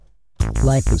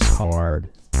Life is hard,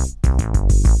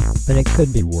 but it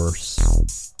could be worse.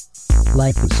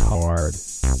 Life is hard,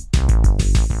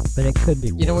 but it could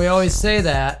be worse. You know, we always say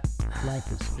that.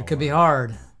 Life is hard. It could be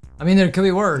hard. I mean, it could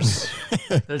be worse.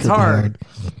 It's hard.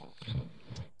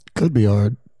 Could be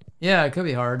hard. Yeah, it could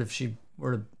be hard if she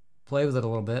were to play with it a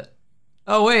little bit.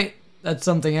 Oh, wait. That's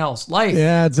something else. Life.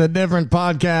 Yeah, it's a different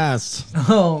podcast.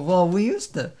 Oh, well, we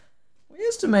used to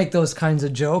make those kinds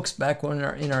of jokes back when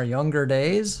in our younger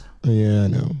days. Yeah, I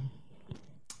know.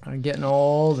 I'm getting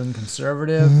old and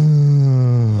conservative.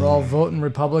 We're all voting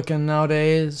Republican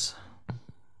nowadays.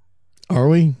 Are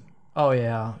we? Oh,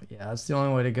 yeah. Yeah, that's the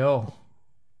only way to go.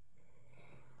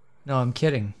 No, I'm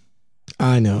kidding.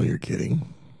 I know you're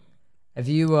kidding. Have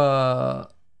you, no,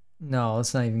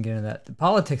 let's not even get into that. The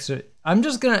politics are, I'm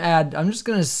just going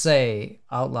to say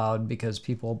out loud because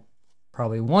people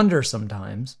probably wonder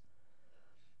sometimes.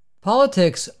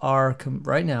 Politics are,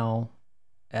 right now,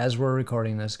 as we're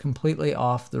recording this, completely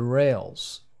off the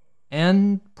rails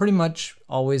and pretty much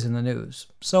always in the news.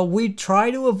 So we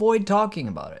try to avoid talking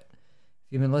about it.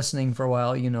 If you've been listening for a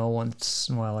while, you know once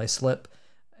in a while I slip.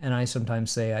 And I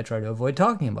sometimes say I try to avoid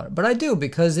talking about it. But I do,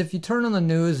 because if you turn on the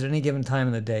news at any given time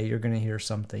of the day, you're going to hear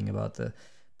something about the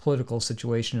political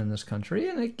situation in this country,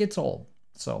 and it gets old.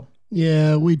 So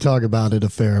yeah, we talk about it a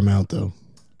fair amount, though.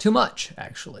 Too much,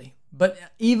 actually. But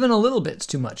even a little bit's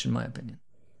too much, in my opinion.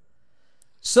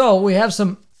 So we have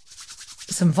some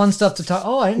fun stuff to talk.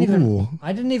 Oh, I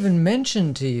didn't even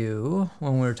mention to you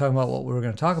when we were talking about what we were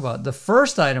going to talk about. The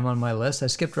first item on my list, I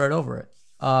skipped right over it.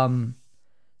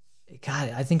 God,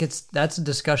 I think that's a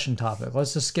discussion topic.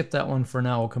 Let's just skip that one for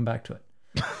now. We'll come back to it.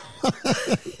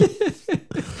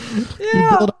 You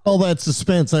built all that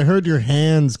suspense. I heard your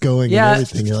hands going and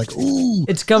everything. You're like, ooh.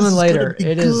 It's coming later.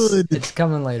 Good. It's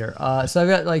coming later. So I've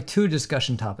got like 2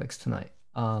 discussion topics tonight.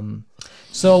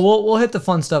 So we'll hit the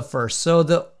fun stuff first. So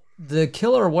the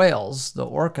killer whales, the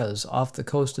orcas off the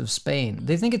coast of Spain,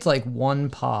 they think it's like one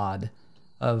pod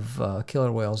of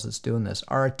killer whales that's doing this,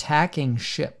 are attacking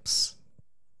ships.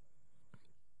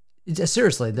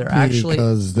 Seriously,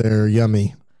 because they're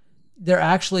yummy. They're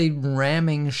actually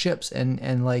ramming ships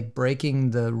and like breaking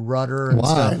the rudder and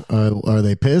stuff. Are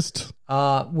they pissed?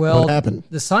 Well, what happened?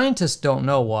 The scientists don't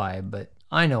know why, but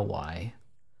I know why.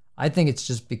 I think it's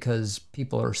just because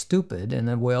people are stupid and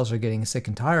the whales are getting sick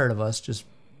and tired of us just,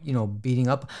 beating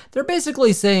up. They're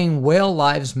basically saying whale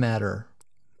lives matter.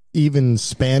 Even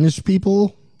Spanish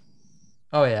people?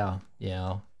 Oh, yeah.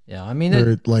 Yeah. I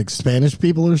mean, like Spanish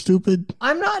people are stupid.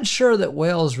 I'm not sure that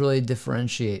whales really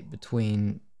differentiate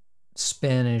between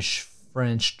Spanish,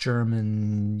 French,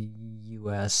 German,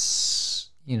 U.S.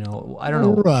 I don't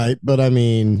know. Right, but I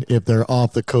mean, if they're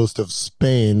off the coast of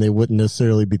Spain, they wouldn't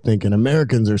necessarily be thinking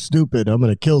Americans are stupid. I'm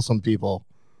going to kill some people.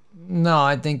 No,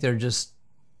 I think they're just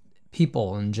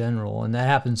people in general, and that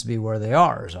happens to be where they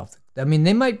are. I mean,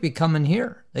 they might be coming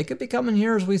here. They could be coming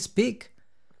here as we speak.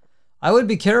 I would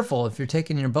be careful if you're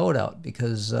taking your boat out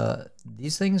because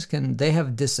these things they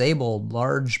have disabled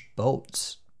large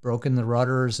boats, broken the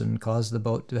rudders, and caused the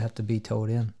boat to have to be towed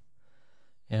in.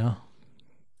 Yeah.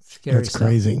 Scary That's stuff.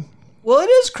 crazy. Well, it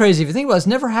is crazy if you think about it. It's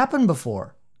never happened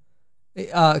before.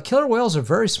 Killer whales are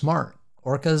very smart.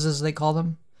 Orcas, as they call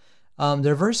them.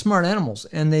 They're very smart animals,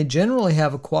 and they generally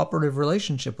have a cooperative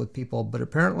relationship with people, but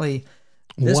apparently...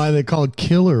 Why are they called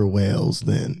killer whales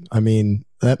then? I mean,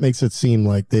 that makes it seem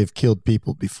like they've killed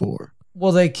people before.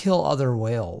 Well, they kill other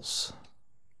whales.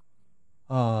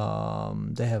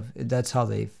 That's how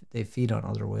they feed on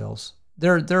other whales.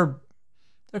 They're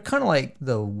kind of like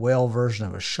the whale version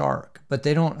of a shark, but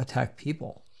they don't attack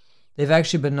people. They've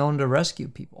actually been known to rescue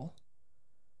people.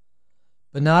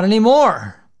 But not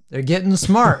anymore. They're getting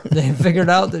smart. They figured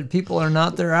out that people are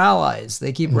not their allies.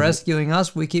 They keep rescuing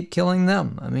us. We keep killing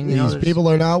them. I mean, these people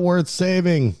are not worth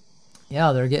saving.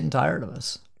 Yeah, they're getting tired of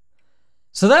us.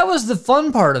 So that was the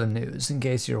fun part of the news, in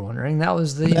case you're wondering. That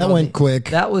was went quick.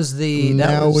 That was the...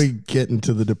 Now we get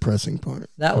into the depressing part.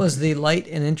 That was the light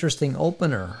and interesting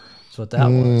opener. That's what that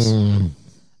was.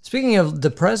 Speaking of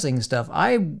depressing stuff,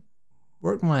 I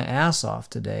worked my ass off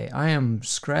today. I am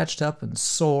scratched up and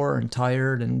sore and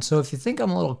tired. And so if you think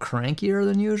I'm a little crankier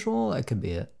than usual, that could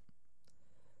be it.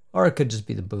 Or it could just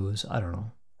be the booze. I don't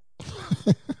know.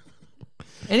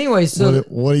 Anyway, so...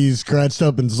 What are you scratched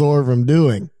up and sore from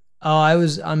doing? Oh,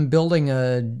 I'm building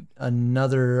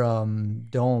another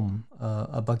dome,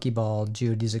 a buckyball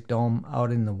geodesic dome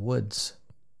out in the woods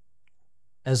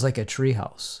as like a tree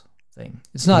house thing.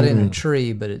 It's not in a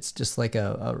tree, but it's just like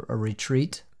a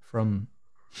retreat from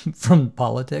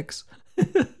politics.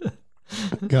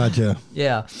 Gotcha.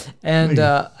 Yeah, and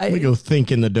Let me go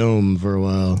think in the dome for a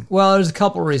while. well, there's a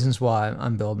couple reasons why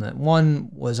I'm building it. One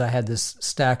was I had this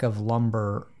stack of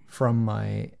lumber from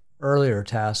my earlier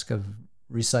task of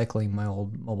recycling my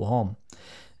old mobile home.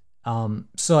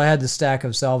 So I had this stack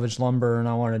of salvaged lumber, and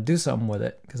I wanted to do something with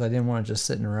it because I didn't want it just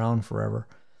sitting around forever.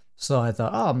 So I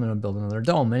thought, oh, I'm going to build another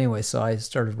dome anyway. So I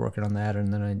started working on that,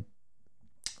 and then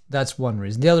that's one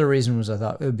reason. The other reason was I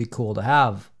thought it would be cool to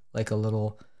have like a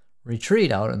little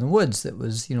retreat out in the woods that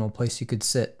was, a place you could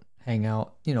sit, hang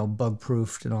out, bug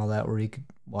proofed and all that, where you could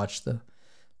watch the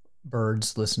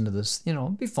birds, listen to this,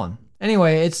 it'd be fun.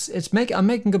 Anyway, I'm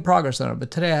making good progress on it,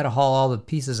 but today I had to haul all the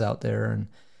pieces out there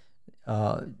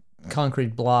and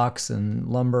concrete blocks and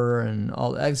lumber and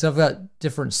all that. So I've got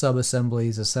different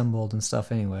sub-assemblies assembled and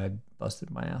stuff. Anyway, I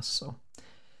busted my ass.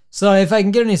 So if I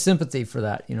can get any sympathy for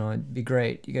that, it'd be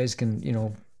great. You guys can,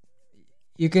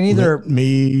 you can either... Let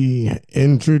me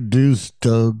introduce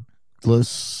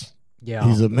Douglas. Yeah.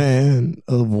 He's a man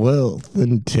of wealth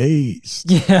and taste.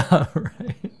 Yeah,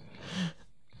 right.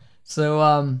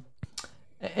 So,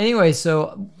 anyway,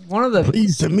 so one of the...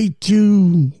 Pleased to meet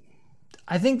you.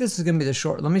 I think this is going to be the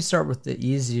short... Let me start with the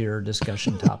easier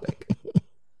discussion topic.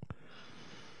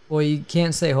 Well, you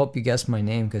can't say hope you guessed my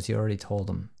name because you already told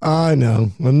them. I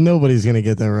know. Well, nobody's going to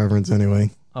get that reference anyway.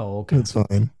 Oh, okay. It's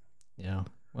fine. Yeah,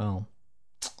 well...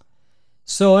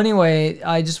 So anyway,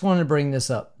 I just wanted to bring this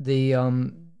up.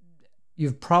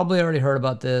 You've probably already heard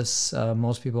about this.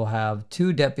 Most people have.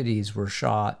 2 deputies were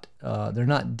shot. They're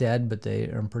not dead, but they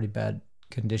are in pretty bad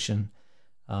condition.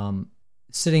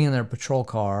 Sitting in their patrol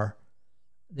car,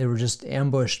 they were just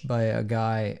ambushed by a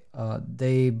guy.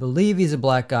 They believe he's a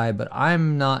black guy, but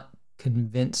I'm not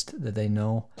convinced that they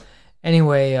know.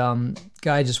 Anyway,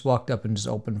 guy just walked up and just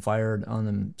opened fired on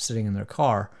them sitting in their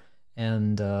car,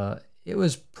 and it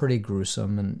was pretty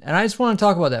gruesome. And I just want to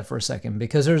talk about that for a second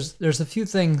because there's a few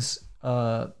things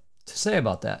to say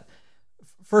about that.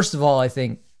 First of all, I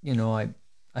think, I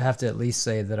have to at least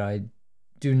say that I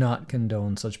do not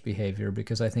condone such behavior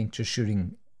because I think just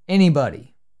shooting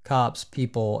anybody, cops,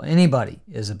 people, anybody,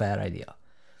 is a bad idea.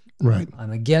 Right.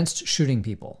 I'm against shooting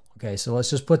people. Okay, so let's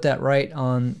just put that right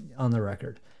on the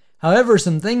record. However,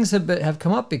 some things have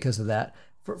come up because of that.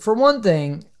 For one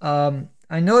thing,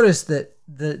 I noticed that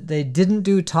they didn't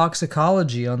do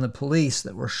toxicology on the police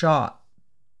that were shot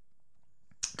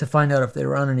to find out if they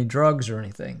were on any drugs or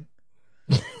anything,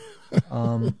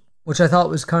 which I thought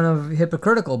was kind of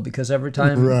hypocritical because every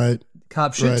time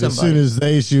cops shoot somebody, as soon as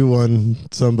they shoot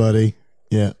somebody,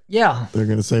 they're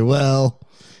going to say, well,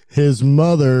 his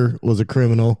mother was a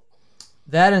criminal.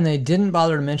 That, and they didn't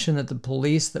bother to mention that the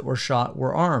police that were shot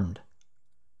were armed.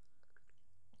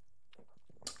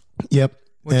 Yep.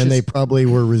 They probably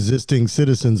were resisting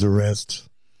citizens' arrest.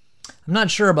 I'm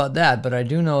not sure about that, but I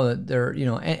do know that they're,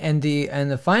 and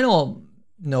the final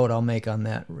note I'll make on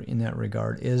that in that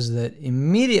regard is that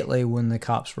immediately when the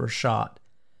cops were shot,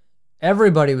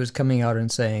 everybody was coming out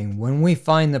and saying, when we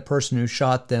find the person who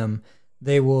shot them,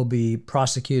 they will be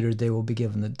prosecuted, they will be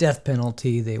given the death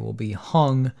penalty, they will be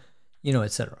hung,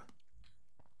 etc.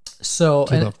 So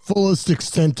to the fullest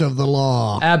extent of the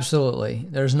law. Absolutely.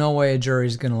 There's no way a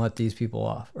jury's going to let these people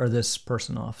off or this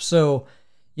person off. So,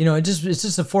 it's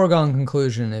just a foregone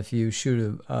conclusion. If you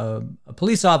shoot a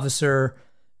police officer,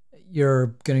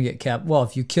 you're going to get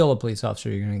if you kill a police officer,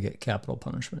 you're going to get capital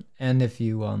punishment. And if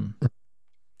you,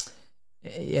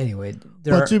 anyway.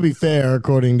 But to be fair,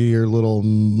 according to your little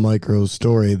micro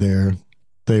story there,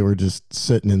 they were just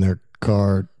sitting in their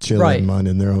car, chilling,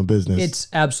 minding their own business. It's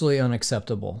absolutely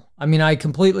unacceptable. I mean, I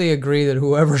completely agree that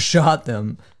whoever shot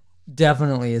them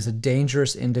definitely is a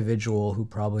dangerous individual who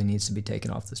probably needs to be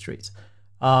taken off the streets.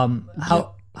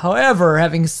 However,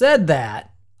 having said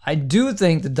that, I do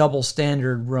think the double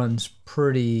standard runs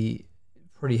pretty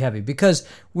heavy because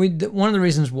one of the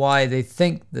reasons why they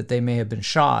think that they may have been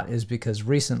shot is because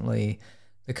recently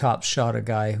the cops shot a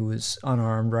guy who was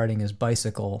unarmed riding his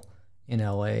bicycle in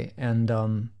LA, and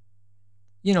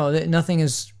that nothing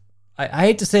is. I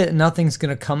hate to say that nothing's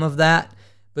going to come of that,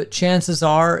 but chances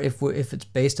are, if it's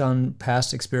based on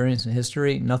past experience and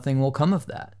history, nothing will come of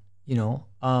that.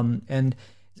 And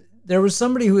there was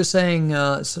somebody who was saying,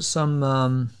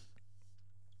 some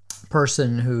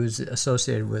person who's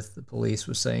associated with the police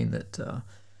was saying that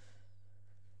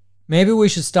maybe we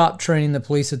should stop training the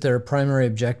police that their primary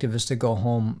objective is to go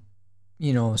home,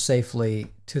 safely,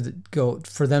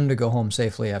 for them to go home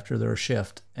safely after their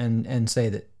shift, and say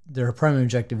that their primary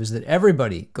objective is that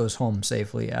everybody goes home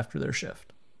safely after their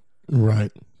shift.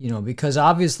 Right. Because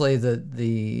obviously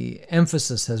the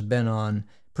emphasis has been on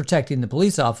protecting the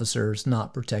police officers,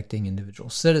 not protecting individual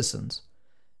citizens.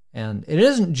 And it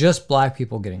isn't just black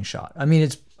people getting shot. I mean,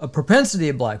 it's a propensity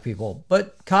of black people,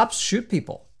 but cops shoot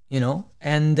people,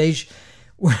 and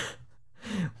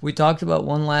we talked about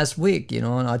one last week, an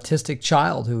autistic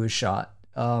child who was shot.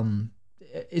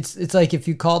 It's like if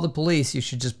you call the police, you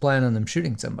should just plan on them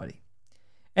shooting somebody.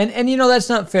 And that's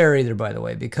not fair either, by the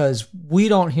way, because we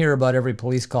don't hear about every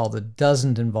police call that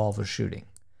doesn't involve a shooting.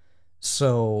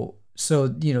 So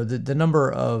the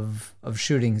number of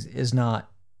shootings is not,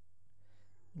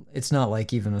 it's not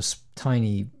like even a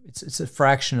tiny, it's a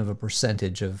fraction of a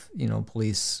percentage of,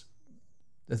 police,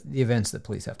 the events that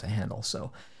police have to handle.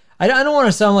 So I don't want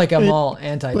to sound like I'm all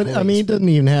anti-police. But I mean, it doesn't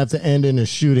even have to end in a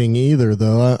shooting either,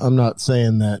 though. I'm not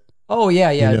saying that. Oh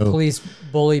yeah. Police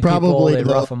bully people, they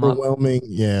rough them up.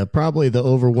 Yeah, probably the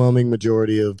overwhelming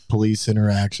majority of police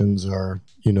interactions are,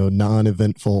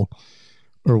 non-eventful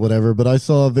or whatever. But I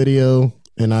saw a video,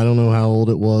 and I don't know how old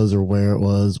it was or where it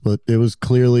was, but it was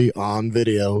clearly on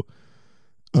video.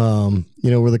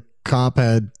 Where the cop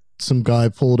had some guy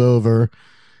pulled over,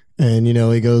 and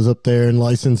he goes up there and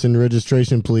license and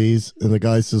registration, please. And the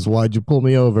guy says, "Why'd you pull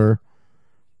me over?"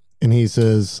 And he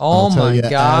says, "Oh my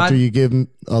God!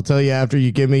 I'll tell you after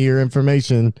you give me your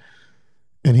information."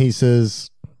 And he says,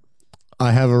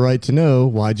 "I have a right to know.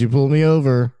 Why'd you pull me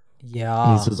over?" Yeah.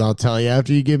 And he says, "I'll tell you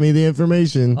after you give me the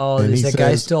information." Oh, and is that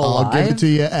guy still alive? "I'll give it to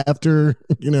you after,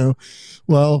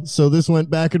 Well, so this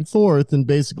went back and forth, and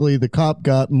basically the cop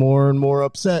got more and more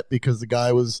upset because the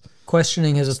guy was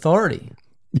questioning his authority.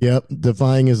 Yep,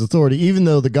 defying his authority, even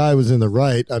though the guy was in the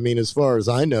right. I mean, as far as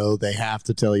I know, they have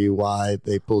to tell you why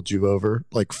they pulled you over,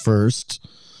 like first,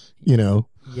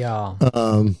 Yeah.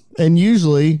 And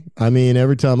usually, I mean,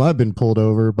 every time I've been pulled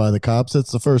over by the cops,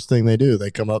 that's the first thing they do.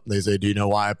 They come up and they say, "Do you know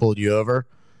why I pulled you over?"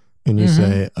 And you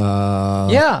say,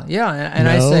 Yeah. And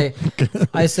no.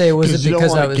 I say, was it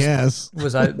because I was gas.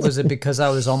 was it because I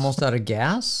was almost out of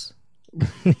gas?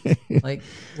 Like,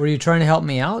 were you trying to help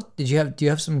me out? Do you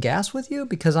have some gas with you?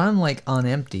 Because I'm like on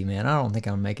empty, man. I don't think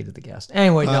I'll make it to the gas.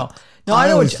 Anyway, no.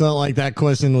 I always felt like that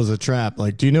question was a trap.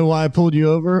 Like, do you know why I pulled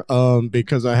you over?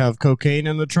 Because I have cocaine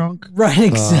in the trunk. Right,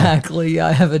 exactly.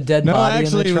 I have a dead body in the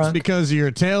trunk. No, actually, it's because of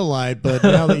your tail light. But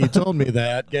now that you told me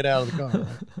that, get out of the car.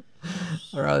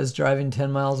 Or I was driving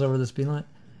 10 miles over the speed limit.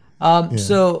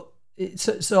 So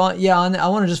I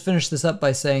want to just finish this up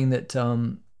by saying that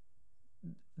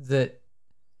that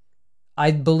I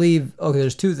believe,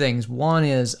 there's two things. One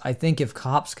is, I think if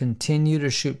cops continue to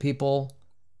shoot people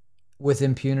with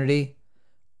impunity,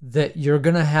 that you're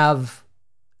going to have,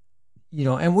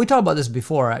 and we talked about this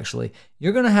before, actually,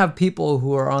 you're going to have people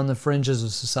who are on the fringes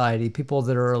of society, people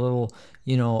that are a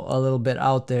little bit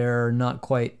out there, not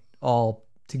quite all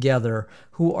together,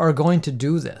 who are going to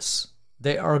do this.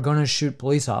 They are going to shoot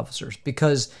police officers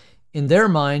because in their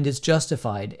mind it's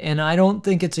justified. And I don't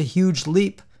think it's a huge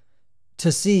leap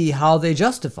to see how they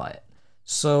justify it.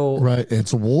 So right,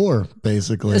 it's war,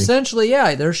 basically. Essentially,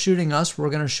 yeah, they're shooting us, we're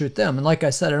going to shoot them. And like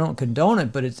I said, I don't condone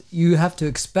it, but you have to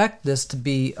expect this to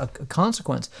be a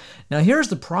consequence. Now, here's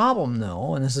the problem,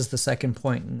 though, and this is the second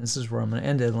point, and this is where I'm going to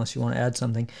end it unless you want to add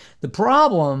something. The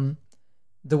problem,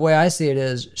 the way I see it,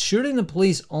 is shooting the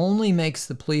police only makes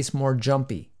the police more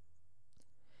jumpy.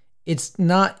 It's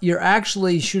not, you're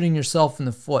actually shooting yourself in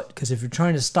the foot, because if you're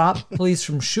trying to stop police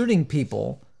from shooting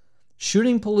people,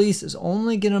 shooting police is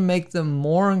only going to make them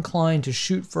more inclined to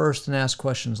shoot first and ask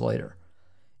questions later.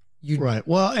 Right.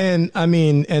 Well, and I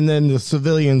mean, and then the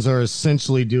civilians are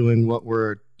essentially doing what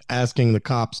we're asking the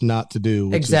cops not to do,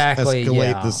 which exactly, is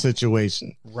escalate the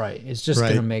situation. Right. It's just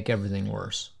going to make everything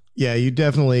worse. Yeah, you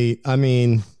definitely, I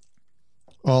mean,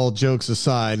 all jokes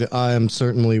aside, I am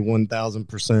certainly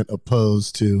 1000%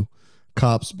 opposed to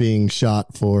cops being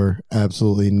shot for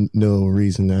absolutely no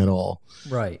reason at all.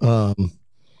 Right.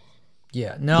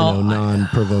 Yeah, no,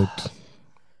 non-provoked.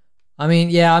 I mean,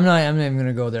 yeah, I'm not even going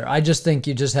to go there. I just think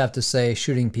you just have to say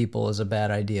shooting people is a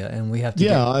bad idea, and we have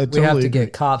to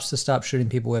get cops to stop shooting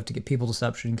people. We have to get people to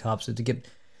stop shooting cops. We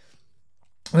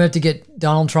have to get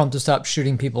Donald Trump to stop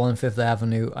shooting people on Fifth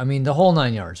Avenue. I mean, the whole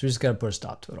 9 yards. We just got to put a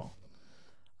stop to it all.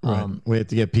 Right. We have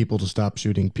to get people to stop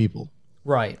shooting people.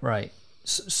 Right.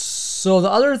 So the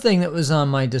other thing that was on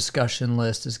my discussion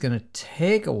list is going to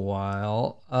take a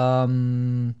while.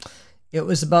 It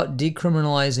was about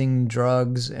decriminalizing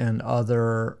drugs and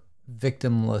other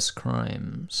victimless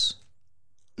crimes.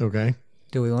 Okay.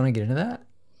 Do we want to get into that?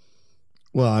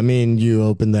 Well, I mean, you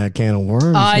opened that can of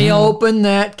worms. Opened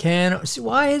that can. See,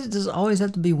 why does it always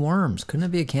have to be worms? Couldn't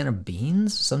it be a can of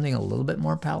beans? Something a little bit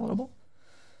more palatable?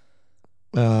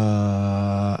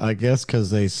 I guess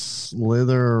because they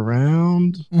slither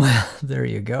around. Well, there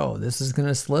you go. This is going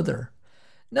to slither.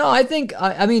 No, I think,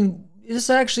 I mean, this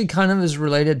actually kind of is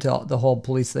related to the whole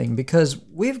police thing, because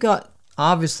we've got,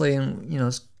 obviously, and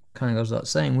it kind of goes without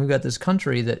saying, we've got this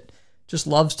country that just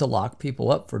loves to lock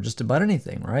people up for just about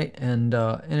anything, right? And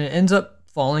it ends up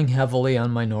falling heavily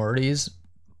on minorities.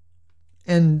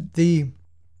 And in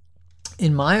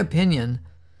my opinion,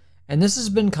 and this has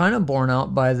been kind of borne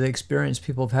out by the experience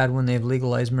people have had when they've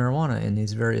legalized marijuana in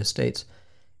these various states,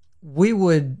 we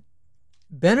would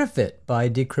benefit by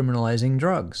decriminalizing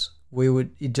drugs. We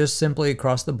would just simply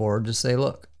across the board just say,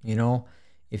 look,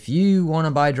 if you want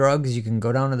to buy drugs, you can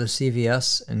go down to the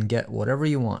CVS and get whatever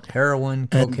you want, heroin,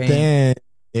 cocaine. And then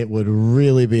it would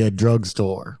really be a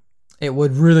drugstore. It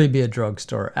would really be a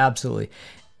drugstore, absolutely.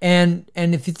 And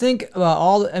if you think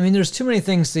about there's too many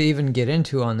things to even get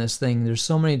into on this thing. There's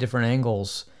so many different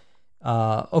angles.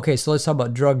 Okay, so let's talk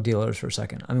about drug dealers for a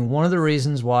second. I mean, one of the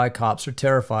reasons why cops are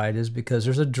terrified is because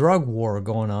there's a drug war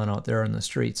going on out there in the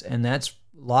streets, and that's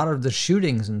a lot of the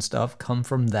shootings and stuff come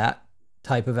from that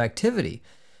type of activity.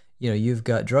 You've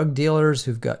got drug dealers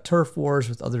who've got turf wars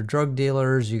with other drug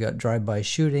dealers. You got drive-by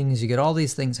shootings. You get all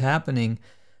these things happening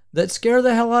that scare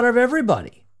the hell out of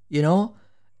everybody,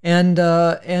 and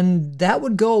that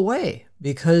would go away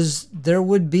because there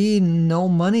would be no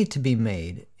money to be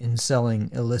made in selling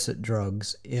illicit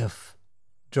drugs if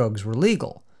drugs were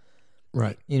legal.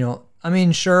 Right.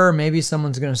 Sure, maybe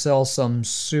someone's going to sell some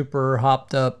super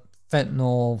hopped up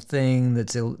fentanyl thing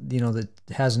that's, that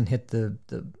hasn't hit the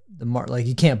mark. Like,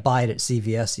 you can't buy it at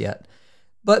CVS yet.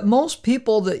 But most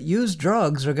people that use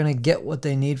drugs are going to get what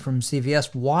they need from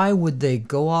CVS. Why would they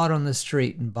go out on the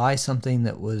street and buy something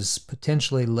that was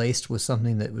potentially laced with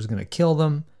something that was going to kill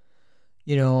them?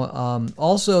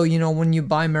 Also, when you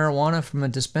buy marijuana from a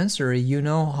dispensary, you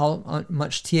know how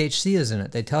much THC is in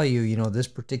it. They tell you, this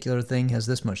particular thing has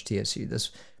this much THC.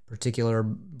 This particular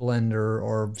blender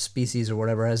or species or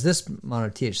whatever has this amount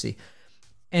of THC.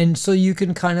 And so you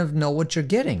can kind of know what you're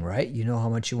getting, right? You know how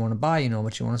much you want to buy, you know how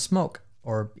much you want to smoke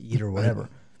or eat or whatever.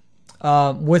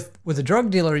 With a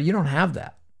drug dealer, you don't have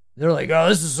that. They're like, oh,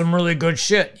 this is some really good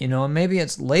shit, and maybe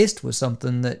it's laced with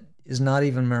something that is not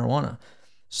even marijuana.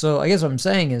 So I guess what I'm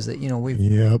saying is that,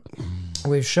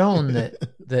 we've shown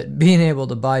that being able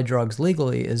to buy drugs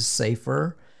legally is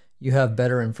safer. You have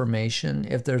better information.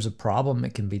 If there's a problem,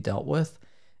 it can be dealt with.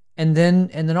 And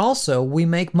then also we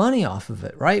make money off of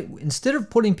it, right? Instead of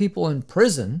putting people in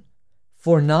prison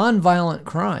for nonviolent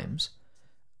crimes,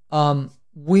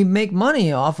 we make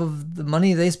money off of the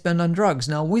money they spend on drugs.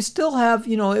 Now, we still have,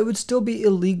 it would still be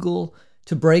illegal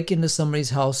to break into somebody's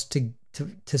house to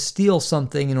steal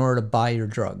something in order to buy your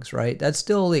drugs, right? That's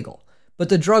still illegal. But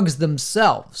the drugs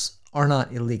themselves are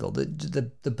not illegal.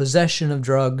 The possession of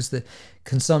drugs, the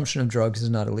consumption of drugs is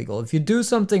not illegal. If you do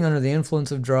something under the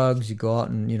influence of drugs, you go out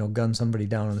and, gun somebody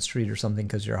down on the street or something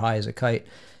because you're high as a kite,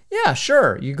 yeah,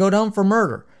 sure, you go down for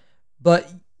murder.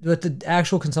 But the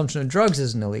actual consumption of drugs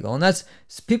isn't illegal. And that's,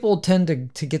 people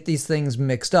tend to get these things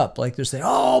mixed up. Like they're saying,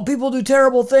 oh, people do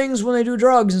terrible things when they do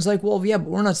drugs. And it's like, well, yeah, but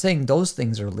we're not saying those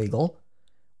things are legal.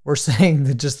 We're saying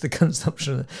that just the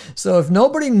consumption. So if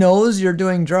nobody knows you're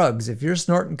doing drugs, if you're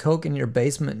snorting coke in your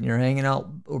basement and you're hanging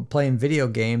out or playing video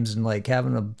games and like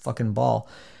having a fucking ball,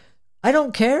 I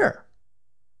don't care.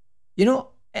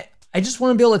 I just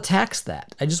want to be able to tax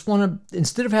that. I just want to,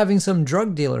 instead of having some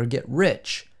drug dealer get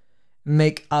rich,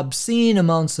 make obscene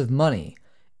amounts of money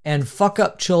and fuck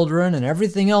up children and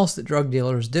everything else that drug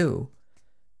dealers do,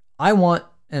 I want,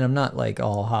 and I'm not like,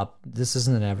 this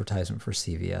isn't an advertisement for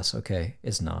CVS, okay?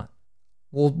 It's not.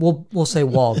 We'll say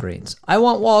Walgreens. I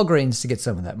want Walgreens to get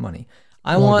some of that money.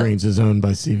 Walgreens is owned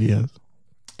by CVS.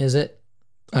 Is it?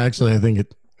 Actually, I think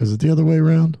is it the other way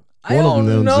around? I don't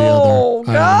know.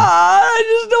 God,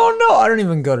 I just don't know. I don't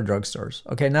even go to drugstores.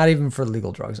 Okay, not even for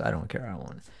legal drugs. I don't care. I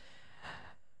want it.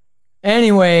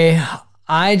 Anyway,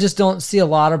 I just don't see a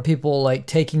lot of people like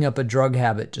taking up a drug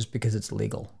habit just because it's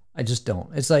legal. I just don't.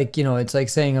 It's like, it's like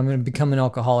saying I'm going to become an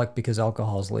alcoholic because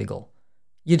alcohol is legal.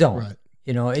 You don't.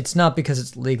 Right. It's not because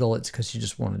it's legal. It's because you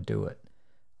just want to do it.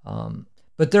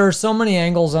 But there are so many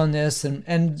angles on this,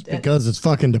 and because it's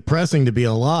fucking depressing to be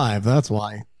alive. That's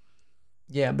why.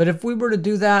 Yeah, but if we were to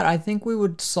do that, I think we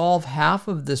would solve half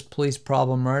of this police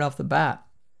problem right off the bat.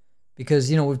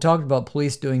 Because, we've talked about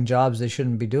police doing jobs they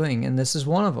shouldn't be doing, and this is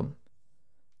one of them.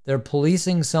 They're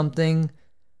policing something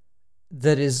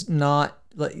that is not,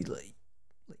 like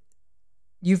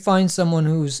you find someone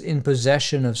who's in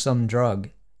possession of some drug.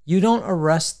 You don't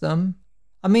arrest them.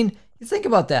 I mean, you think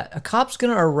about that. A cop's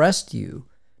going to arrest you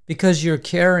because you're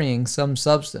carrying some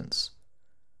substance.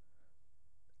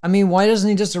 I mean, why doesn't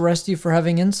he just arrest you for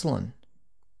having insulin?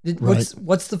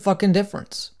 What's the fucking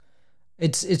difference?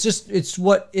 It's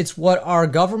what our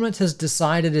government has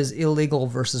decided is illegal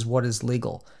versus what is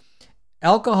legal.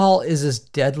 Alcohol is as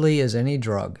deadly as any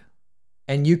drug,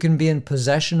 and you can be in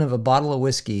possession of a bottle of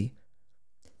whiskey,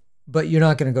 but you're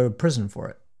not going to go to prison for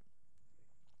it.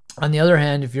 On the other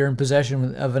hand, if you're in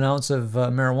possession of an ounce of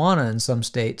marijuana in some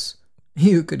states,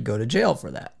 you could go to jail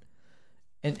for that.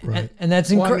 And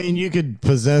that's incredible. Well, I mean, you could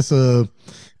possess a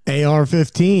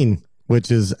AR-15,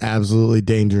 which is absolutely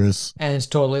dangerous. And it's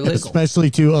totally legal. Especially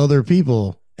to other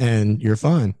people, and you're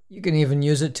fine. You can even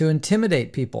use it to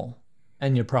intimidate people,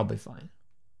 and you're probably fine.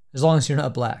 As long as you're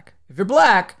not black. If you're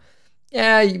black,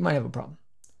 yeah, you might have a problem.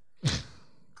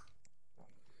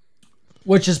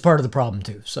 Which is part of the problem,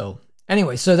 too. So,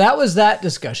 anyway, so that was that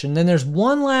discussion. Then there's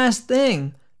one last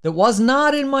thing that was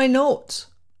not in my notes.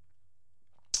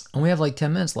 And we have like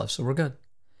 10 minutes left, so we're good.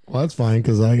 Well, that's fine,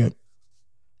 because I got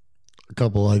a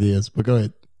couple ideas, but go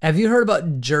ahead. Have you heard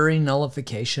about jury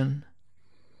nullification?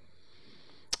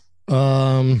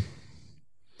 No.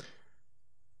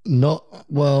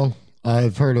 Well,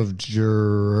 I've heard of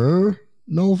juror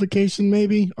nullification,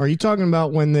 maybe. Are you talking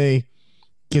about when they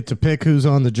get to pick who's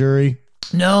on the jury?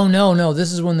 No.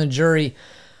 This is when the jury...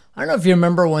 I don't know if you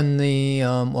remember when the...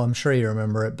 well, I'm sure you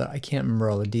remember it, but I can't remember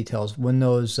all the details. When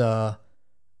those... I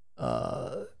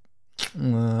want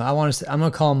to say... I'm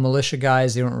going to call them militia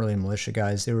guys. They weren't really militia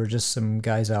guys. They were just some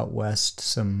guys out west,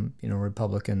 some,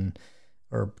 Republican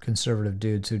or conservative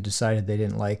dudes who decided they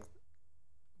didn't like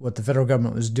what the federal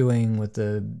government was doing with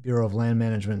the Bureau of Land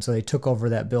Management. So they took over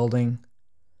that building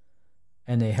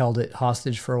and they held it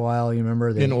hostage for a while. You remember?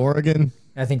 In Oregon?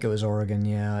 I think it was Oregon,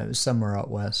 yeah. It was somewhere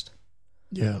out west.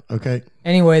 Yeah, okay.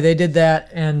 Anyway, they did that,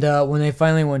 and when they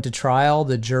finally went to trial,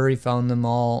 the jury found them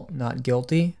all not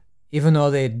guilty, even though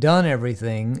they had done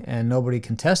everything, and nobody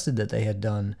contested that they had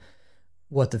done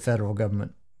what the federal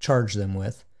government charged them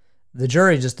with. The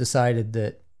jury just decided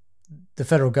that the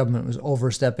federal government was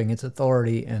overstepping its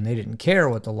authority, and they didn't care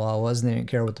what the law was, and they didn't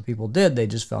care what the people did. They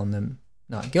just found them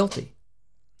not guilty.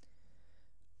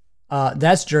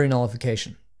 That's jury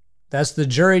nullification. That's the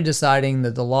jury deciding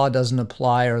that the law doesn't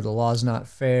apply or the law is not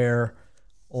fair,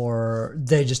 or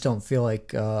they just don't feel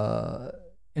like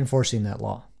enforcing that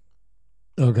law.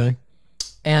 Okay.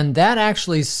 And that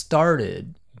actually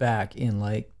started back in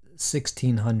like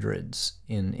 1600s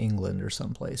in England or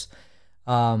someplace.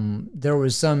 There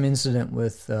was some incident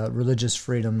with religious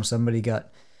freedom. Somebody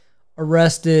got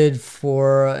arrested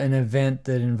for an event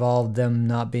that involved them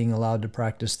not being allowed to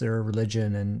practice their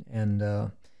religion,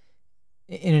 and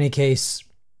in any case,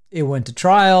 it went to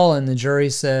trial, and the jury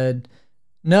said,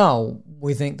 no,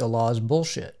 we think the law is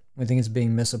bullshit. We think it's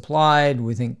being misapplied.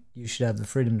 We think you should have the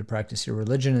freedom to practice your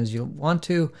religion as you want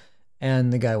to,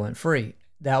 and the guy went free.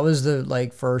 That was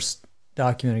the first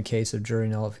documented case of jury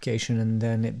nullification, and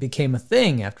then it became a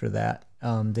thing after that.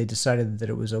 They decided that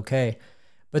it was okay.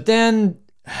 But then,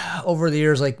 over the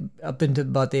years, like up into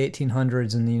about the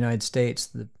 1800s in the United States,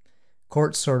 the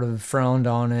courts sort of frowned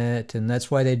on it, and that's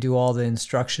why they do all the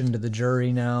instruction to the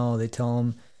jury now. They tell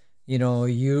them,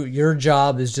 your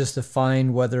job is just to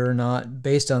find whether or not,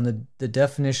 based on the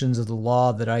definitions of the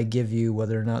law that I give you,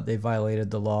 whether or not they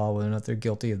violated the law, whether or not they're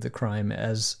guilty of the crime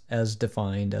as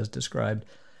defined, as described.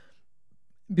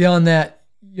 Beyond that,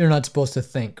 you're not supposed to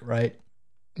think, right?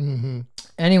 Mm-hmm.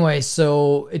 Anyway,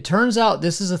 so it turns out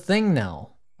this is a thing now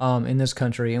in this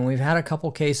country, and we've had a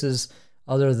couple cases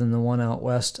other than the one out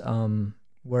west,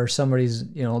 where somebody's,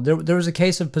 there was a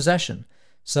case of possession.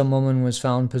 Some woman was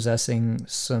found possessing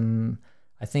some,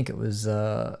 I think it was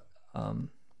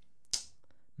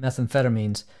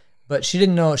methamphetamines, but she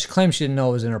claimed she didn't know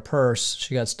it was in her purse.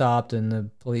 She got stopped, and the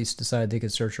police decided they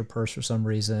could search her purse for some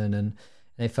reason, and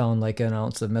they found like an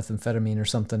ounce of methamphetamine or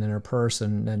something in her purse,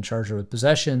 and then charged her with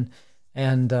possession.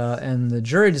 And the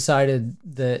jury decided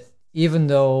that even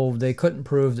though they couldn't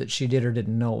prove that she did or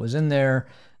didn't know it was in there,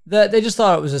 that they just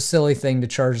thought it was a silly thing to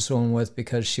charge this woman with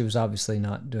because she was obviously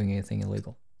not doing anything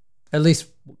illegal. At least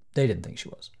they didn't think she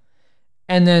was.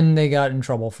 And then they got in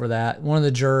trouble for that. One of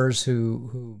the jurors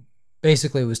who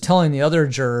basically was telling the other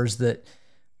jurors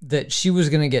that she was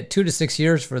going to get 2 to 6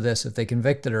 years for this if they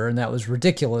convicted her, and that was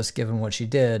ridiculous given what she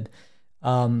did.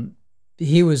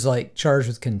 He was charged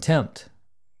with contempt.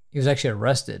 He was actually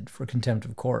arrested for contempt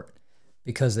of court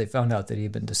because they found out that he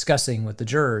had been discussing with the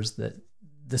jurors that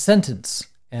the sentence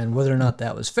and whether or not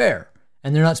that was fair.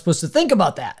 And they're not supposed to think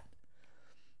about that.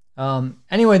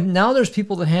 Anyway, now there's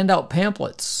people that hand out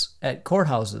pamphlets at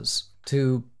courthouses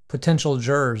to potential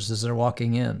jurors as they're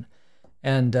walking in.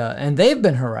 And they've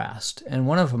been harassed. And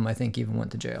one of them, I think, even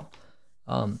went to jail.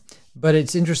 But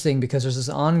it's interesting because there's this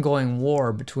ongoing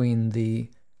war between the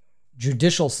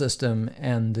judicial system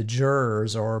and the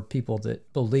jurors, or people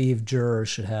that believe jurors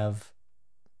should have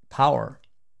power.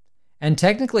 And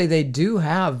technically, they do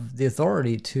have the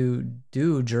authority to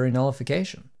do jury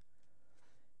nullification.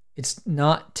 It's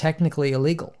not technically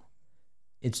illegal.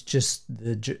 It's just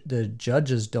the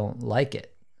judges don't like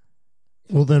it.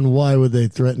 Well, then why would they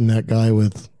threaten that guy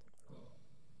with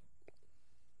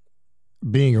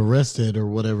being arrested or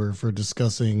whatever for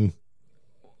discussing?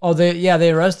 Oh,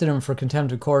 they arrested him for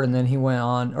contempt of court, and then he went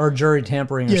on, or jury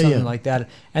tampering or something like that.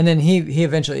 And then he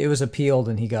eventually, it was appealed,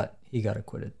 and he got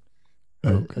acquitted.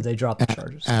 Okay. They dropped the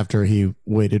charges after he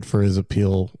waited for his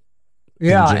appeal.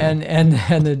 Yeah, and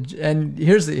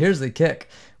here's the kick.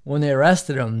 When they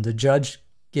arrested him, the judge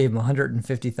gave him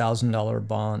 $150,000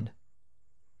 bond.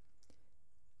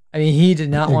 I mean, he did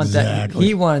not want that.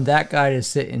 He wanted that guy to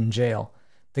sit in jail.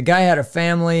 The guy had a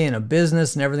family and a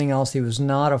business and everything else. He was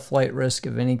not a flight risk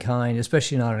of any kind,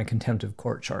 especially not on a contempt of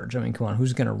court charge. I mean, come on,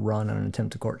 who's going to run on an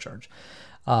attempt of court charge?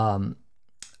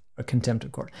 A contempt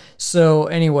of court. So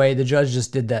anyway, the judge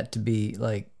just did that to be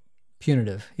like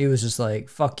punitive. He was just like,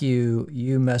 fuck you,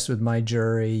 you messed with my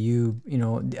jury, you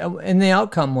know, and the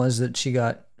outcome was that she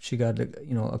got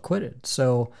acquitted.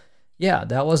 So yeah,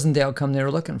 that wasn't the outcome they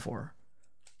were looking for.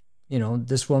 You know,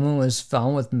 this woman was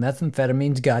found with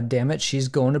methamphetamines. God damn it, she's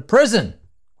going to prison.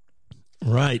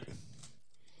 Right.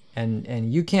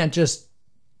 And you can't just,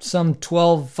 some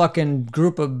 12 fucking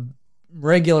group of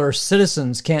regular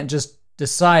citizens can't just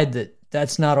decide that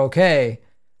that's not okay,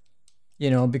 you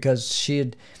know, because she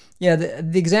had,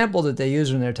 the example that they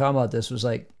used when they were talking about this was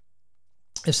like,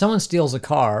 if someone steals a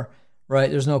car, right,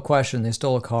 there's no question they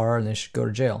stole a car and they should go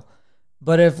to jail.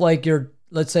 But if like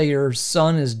let's say your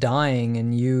son is dying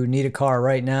and you need a car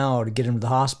right now to get him to the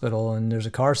hospital and there's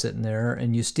a car sitting there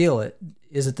and you steal it,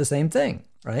 is it the same thing,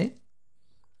 right?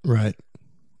 Right.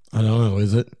 I don't know,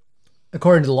 is it?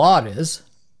 According to the law, it is.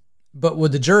 But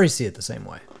would the jury see it the same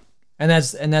way? And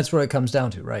that's what it comes down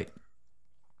to, right?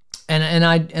 And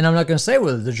I'm not going to say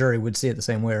whether the jury would see it the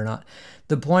same way or not.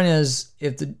 The point is,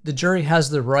 if the jury has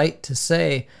the right to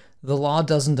say the law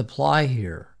doesn't apply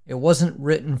here, it wasn't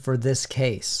written for this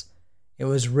case. It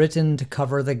was written to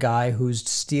cover the guy who's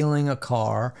stealing a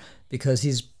car because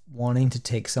he's wanting to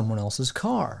take someone else's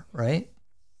car, right?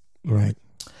 Right.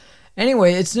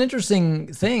 Anyway, it's an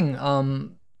interesting thing.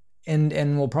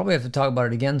 And we'll probably have to talk about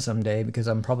it again someday because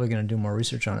I'm probably going to do more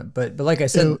research on it. But like I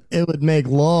said, it would make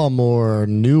law more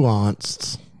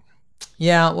nuanced.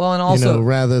 Yeah, well, and also,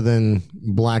 rather than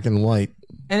black and white.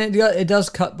 And it does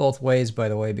cut both ways, by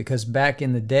the way, because back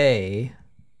in the day,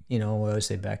 we always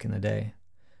say back in the day,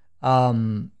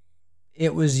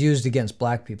 it was used against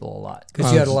black people a lot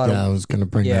because you had a lot of. I was going to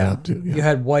bring that up too. Yeah. You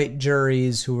had white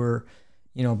juries who were,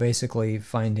 basically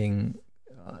finding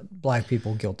black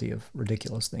people guilty of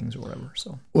ridiculous things or whatever.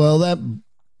 So, well, that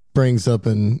brings up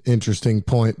an interesting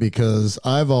point because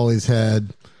I've always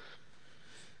had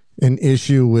an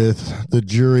issue with the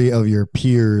jury of your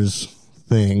peers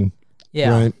thing. Yeah.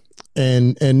 Right.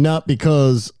 And not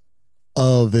because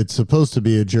of it's supposed to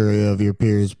be a jury of your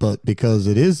peers, but because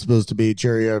it is supposed to be a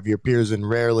jury of your peers and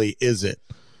rarely is it.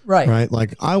 Right. Right.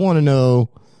 Like, I want to know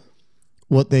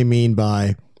what they mean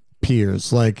by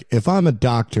peers. Like, if I'm a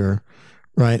doctor,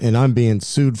 right, and I'm being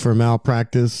sued for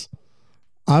malpractice,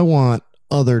 I want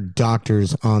other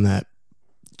doctors on that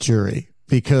jury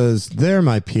because they're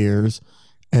my peers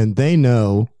and they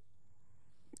know,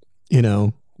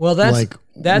 well, that's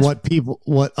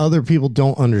what other people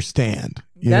don't understand.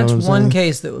 That's one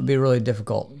case that would be really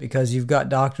difficult because you've got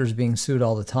doctors being sued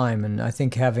all the time. And I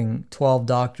think having 12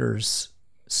 doctors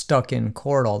stuck in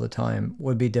court all the time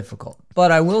would be difficult.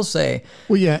 But I will say,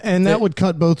 well, yeah, and that would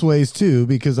cut both ways too,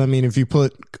 because I mean, if you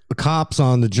put cops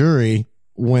on the jury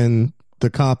when the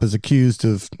cop is accused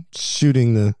of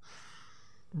shooting the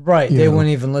they wouldn't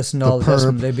even listen to all the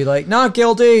testimony. They'd be like, not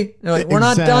guilty. Like, we're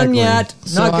not done yet.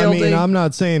 Not guilty. I mean, I'm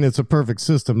not saying it's a perfect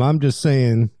system. I'm just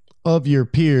saying of your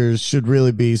peers should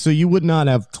really be. So you would not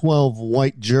have 12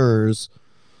 white jurors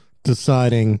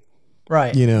deciding,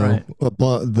 right,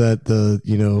 that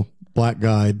the, black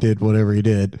guy did whatever he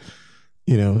did.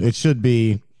 It should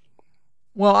be.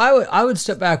 Well, I would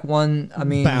step back one. I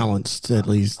mean, balanced at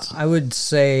least. I would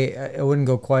say I wouldn't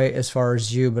go quite as far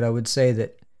as you, but I would say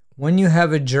that when you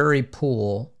have a jury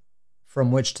pool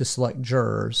from which to select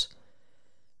jurors,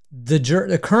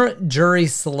 the current jury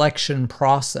selection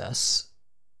process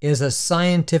is a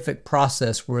scientific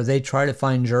process where they try to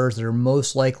find jurors that are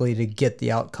most likely to get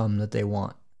the outcome that they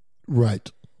want.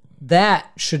 Right. That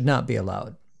should not be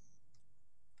allowed.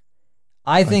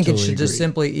 I think it should just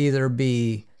simply either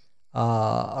be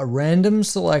a random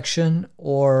selection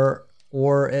or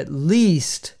at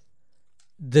least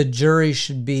the jury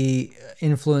should be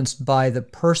influenced by the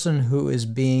person who is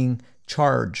being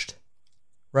charged,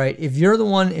 right? If you're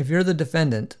the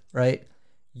defendant, right,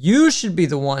 you should be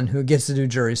the one who gets to do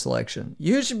jury selection.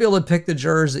 You should be able to pick the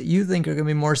jurors that you think are going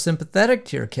to be more sympathetic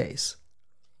to your case.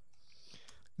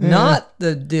 Not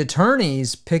the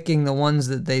attorneys picking the ones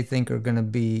that they think are going to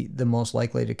be the most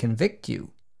likely to convict you.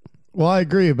 Well, I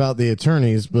agree about the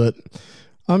attorneys, but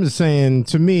I'm just saying,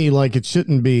 to me, like, it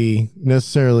shouldn't be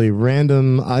necessarily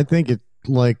random. I think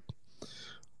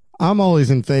I'm always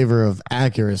in favor of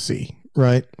accuracy,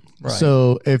 right?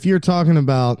 So if you're talking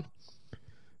about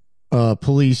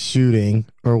police shooting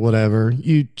or whatever,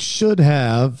 you should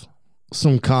have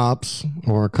some cops,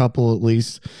 or a couple at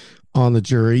least, on the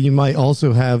jury. You might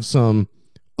also have some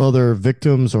other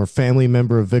victims or family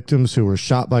member of victims who were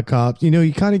shot by cops.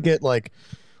 You kind of get like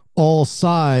all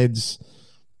sides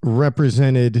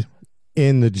represented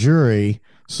in the jury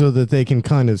so that they can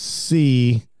kind of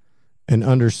see and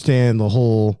understand the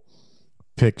whole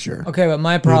picture. Okay, but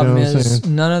my problem is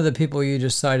none of the people you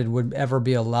just cited would ever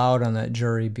be allowed on that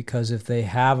jury, because if they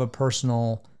have a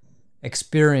personal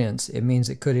experience, it means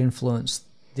it could influence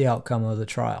the outcome of the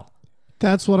trial.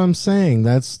 That's what I'm saying.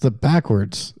 That's the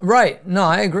backwards. Right. No,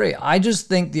 I agree. I just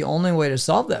think the only way to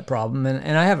solve that problem,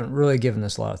 and I haven't really given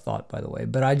this a lot of thought, by the way,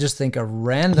 but I just think a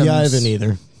random... Yeah, I haven't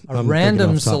either. A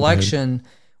random selection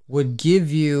would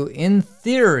give you, in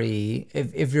theory,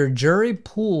 if your jury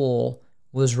pool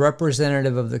was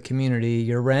representative of the community,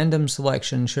 your random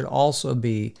selection should also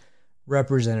be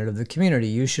representative of the community.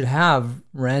 You should have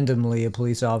randomly a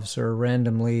police officer,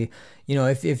 randomly,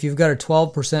 if you've got a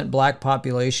 12% black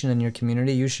population in your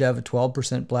community, you should have a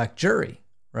 12% black jury,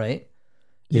 right?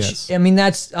 Yes. I mean,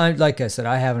 like I said,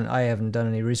 I haven't done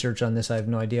any research on this. I have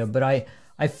no idea, but I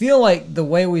feel like the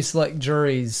way we select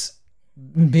juries,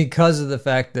 because of the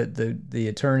fact that the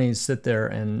attorneys sit there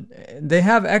and they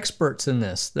have experts in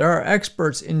this. There are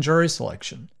experts in jury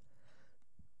selection.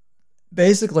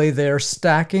 Basically, they're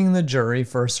stacking the jury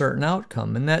for a certain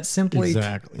outcome, and that simply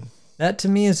that to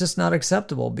me is just not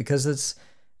acceptable, because it's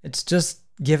just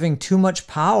giving too much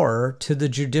power to the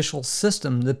judicial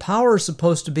system. The power is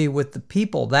supposed to be with the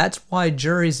people. That's why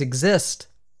juries exist.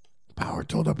 Power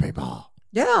to the people.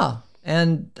 Yeah.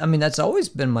 And I mean, that's always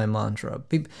been my mantra.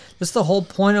 That's the whole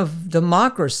point of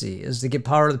democracy, is to give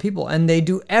power to the people, and they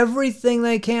do everything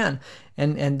they can.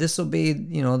 And this will be,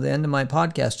 the end of my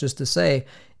podcast, just to say,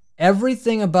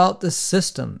 everything about the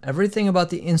system, everything about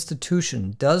the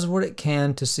institution does what it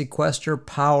can to sequester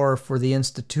power for the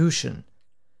institution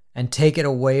and take it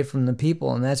away from the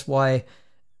people. And that's why,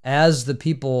 as the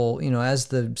people, as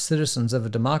the citizens of a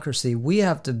democracy, we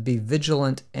have to be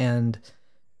vigilant and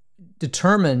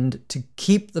determined to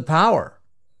keep the power,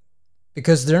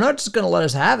 because they're not just going to let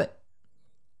us have it.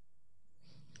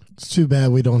 It's too bad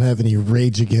we don't have any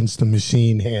Rage Against the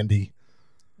Machine handy.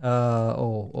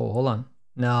 Hold on.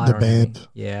 No, the band.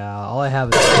 Yeah, all I have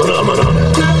is...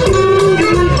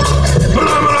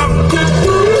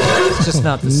 It's just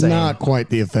not the same. Not quite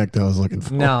the effect I was looking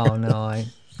for. No,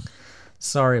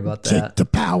 sorry about that. Take the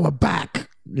power back.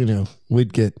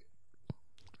 We'd get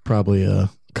probably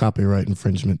a copyright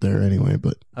infringement there anyway,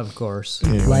 but... Of course.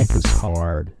 Anyway. Life is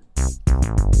hard,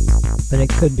 but it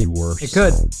could be worse. It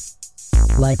could.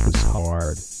 Life is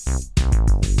hard,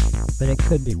 but it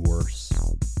could be worse.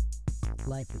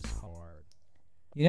 Life is hard.